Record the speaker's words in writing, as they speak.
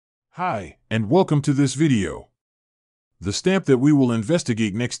Hi, and welcome to this video. The stamp that we will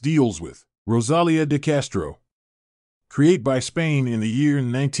investigate next deals with ROSALIA de CASTRO. Created by Spain in the year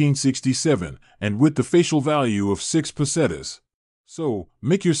 1967, and with the facial value of 6 pesetas. So,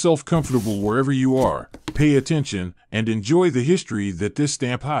 make yourself comfortable wherever you are, pay attention, and enjoy the history that this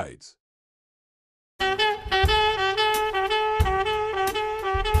stamp hides.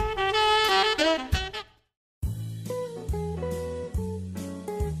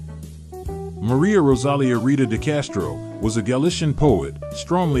 Maria Rosalia Rita de Castro was a Galician poet,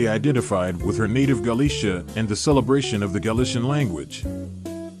 strongly identified with her native Galicia and the celebration of the Galician language.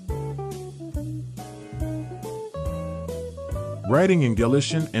 Writing in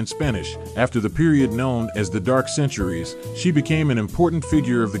Galician and Spanish, after the period known as the Dark Centuries, she became an important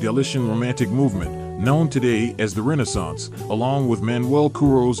figure of the Galician Romantic movement, known today as the Renaissance, along with Manuel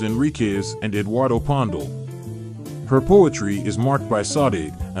Curros Enriquez and Eduardo Pondal. Her poetry is marked by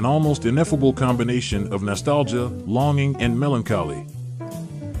saudade, an almost ineffable combination of nostalgia, longing, and melancholy.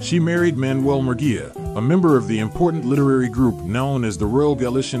 She married Manuel Murguia, a member of the important literary group known as the Royal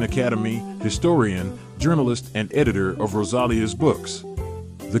Galician Academy, historian, journalist, and editor of Rosalia's books.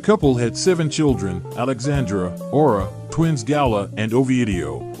 The couple had 7 children: Alexandra, Aura, twins Gala and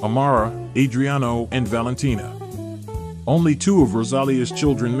Ovidio, Amara, Adriano, and Valentina. Only 2 of Rosalia's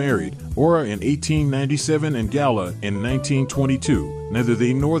children married, Aura in 1897 and Gala in 1922. Neither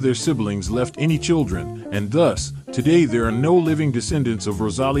they nor their siblings left any children, and thus, today there are no living descendants of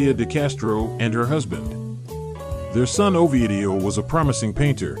Rosalia de Castro and her husband. Their son Ovidio was a promising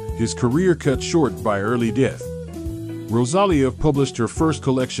painter, his career cut short by early death. Rosalia published her first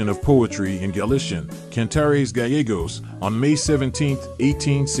collection of poetry in Galician, Cantares Gallegos, on May 17,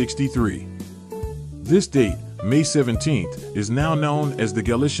 1863. This date, May 17th, is now known as the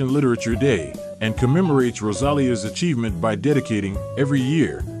Galician Literature Day, and commemorates Rosalia's achievement by dedicating, every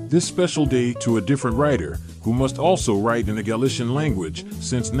year, this special day to a different writer, who must also write in the Galician language,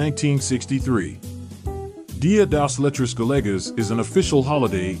 since 1963. Dia das Letras Galegas is an official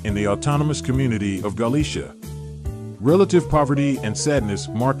holiday in the autonomous community of Galicia. Relative poverty and sadness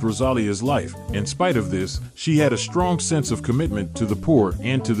marked Rosalia's life. In spite of this, she had a strong sense of commitment to the poor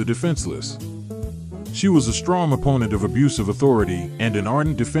and to the defenseless. She was a strong opponent of abuse of authority and an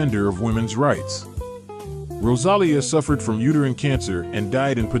ardent defender of women's rights. Rosalia suffered from uterine cancer and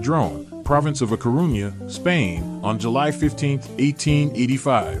died in Padrón, province of A Coruña, Spain, on July 15,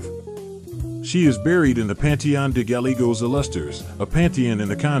 1885. She is buried in the Panteón de Gallegos Ilustres, a pantheon in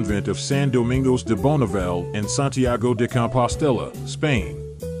the convent of San Domingos de Bonaval in Santiago de Compostela, Spain.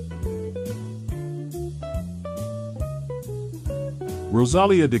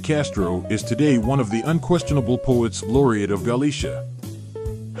 Rosalia de Castro is today one of the unquestionable poets laureate of Galicia.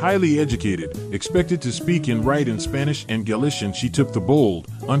 Highly educated, expected to speak and write in Spanish and Galician, she took the bold,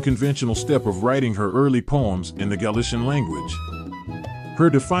 unconventional step of writing her early poems in the Galician language. Her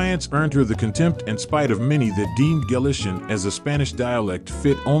defiance earned her the contempt and spite of many that deemed Galician as a Spanish dialect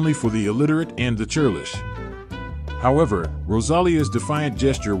fit only for the illiterate and the churlish. However, Rosalia's defiant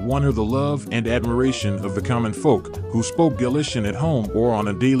gesture won her the love and admiration of the common folk, who spoke Galician at home or on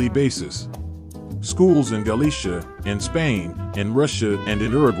a daily basis. Schools in Galicia, in Spain, in Russia, and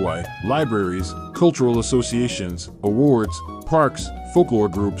in Uruguay, libraries, cultural associations, awards, parks, folklore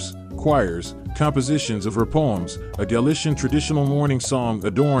groups, choirs, compositions of her poems, a Galician traditional morning song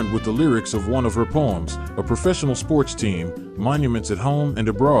adorned with the lyrics of one of her poems, a professional sports team, monuments at home and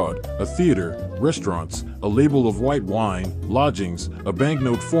abroad, a theater, restaurants, a label of white wine, lodgings, a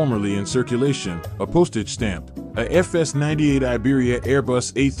banknote formerly in circulation, a postage stamp, a FS-98 Iberia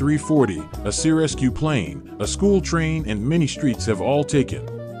Airbus A340, a Cirescu plane, a school train, and many streets have all taken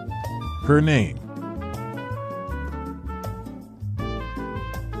her name.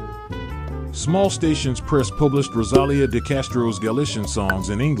 Small Stations Press published Rosalia de Castro's Galician songs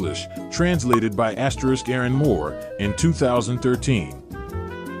in English, translated by Aaron Moore, in 2013.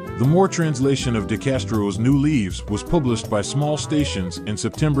 The Moore translation of de Castro's New Leaves was published by Small Stations in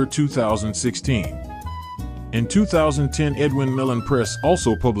September 2016. In 2010, Edwin Mellon Press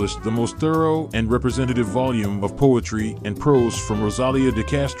also published the most thorough and representative volume of poetry and prose from Rosalia de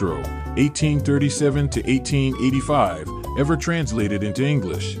Castro, 1837 to 1885, ever translated into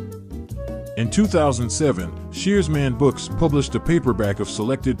English. In 2007, Shearsman Books published a paperback of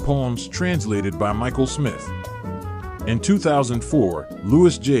selected poems translated by Michael Smith. In 2004,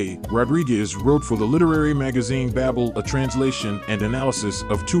 Luis J. Rodriguez wrote for the literary magazine Babel a translation and analysis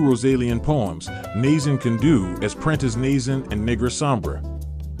of 2 Rosalian poems, Nazan Kundu as Prentas Nazan and Negra Sombra.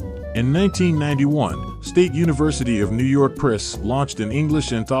 In 1991, State University of New York Press launched an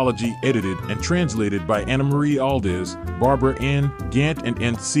English anthology edited and translated by Anna Marie Aldez, Barbara N. Gant, and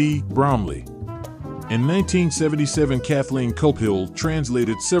N.C. Bromley. In 1977, Kathleen Culphill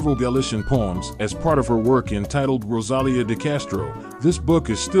translated several Galician poems as part of her work entitled Rosalia de Castro. This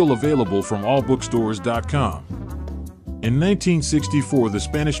book is still available from allbookstores.com. In 1964, the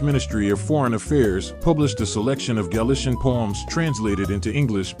Spanish Ministry of Foreign Affairs published a selection of Galician poems translated into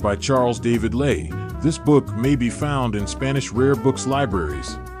English by Charles David Lay. This book may be found in Spanish rare books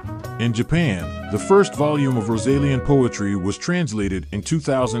libraries. In Japan, the first volume of Rosalian poetry was translated in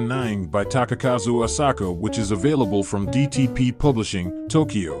 2009 by Takakazu Asaka, which is available from DTP Publishing,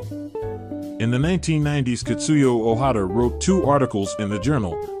 Tokyo. In the 1990s, Katsuyo Ohata wrote 2 articles in the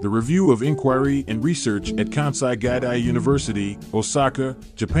journal, The Review of Inquiry and Research at Kansai Gaidai University, Osaka,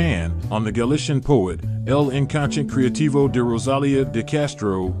 Japan, on the Galician poet, El Inconsciente Creativo de Rosalia de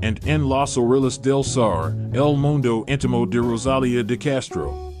Castro, and En los Orillas del Sar, El Mundo Intimo de Rosalia de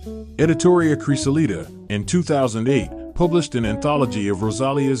Castro. Editoria Chrysalida, in 2008, published an anthology of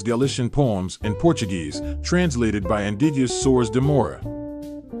Rosalia's Galician poems in Portuguese, translated by Indigius Soares de Moura.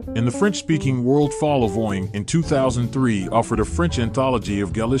 In the French-speaking world, Fall of Oing in 2003 offered a French anthology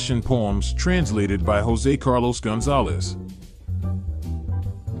of Galician poems translated by José Carlos González.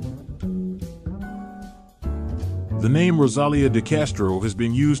 The name Rosalia de Castro has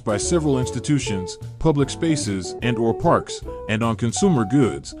been used by several institutions, public spaces, and/or parks, and on consumer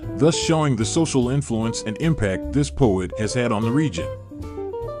goods, thus showing the social influence and impact this poet has had on the region.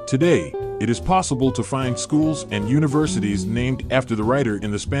 Today, it is possible to find schools and universities named after the writer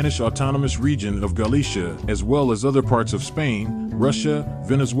in the Spanish autonomous region of Galicia, as well as other parts of Spain, Russia,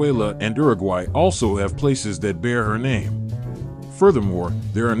 Venezuela, and Uruguay also have places that bear her name. Furthermore,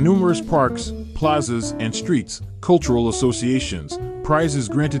 there are numerous parks, plazas, and streets, cultural associations, prizes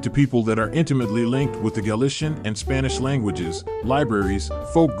granted to people that are intimately linked with the Galician and Spanish languages, libraries,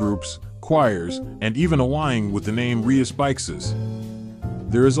 folk groups, choirs, and even a wine with the name Rias Baixas.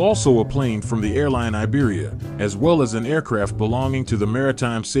 There is also a plane from the airline Iberia, as well as an aircraft belonging to the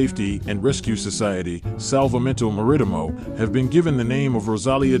Maritime Safety and Rescue Society, Salvamento Maritimo, have been given the name of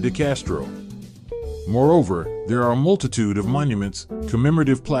Rosalia de Castro. Moreover, there are a multitude of monuments,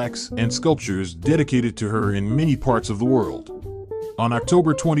 commemorative plaques, and sculptures dedicated to her in many parts of the world. On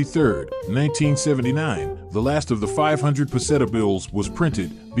October 23, 1979, the last of the 500 peseta bills was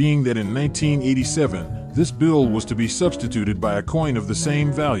printed, being that in 1987, this bill was to be substituted by a coin of the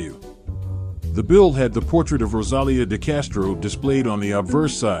same value. The bill had the portrait of Rosalia de Castro displayed on the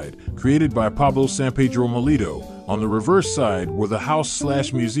obverse side, created by Pablo Sampedro Melito. On the reverse side were the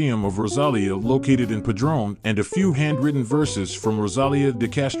house/museum of Rosalia located in Padrón and a few handwritten verses from Rosalia de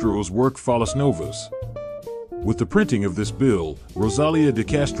Castro's work Falas Novas. With the printing of this bill, Rosalia de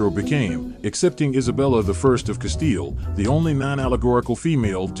Castro became, excepting Isabella I of Castile, the only non-allegorical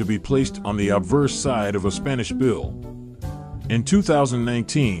female to be placed on the obverse side of a Spanish bill. In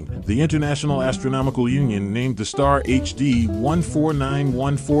 2019, the International Astronomical Union named the star HD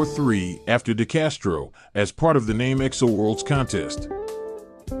 149143 after De Castro as part of the Name ExoWorlds contest.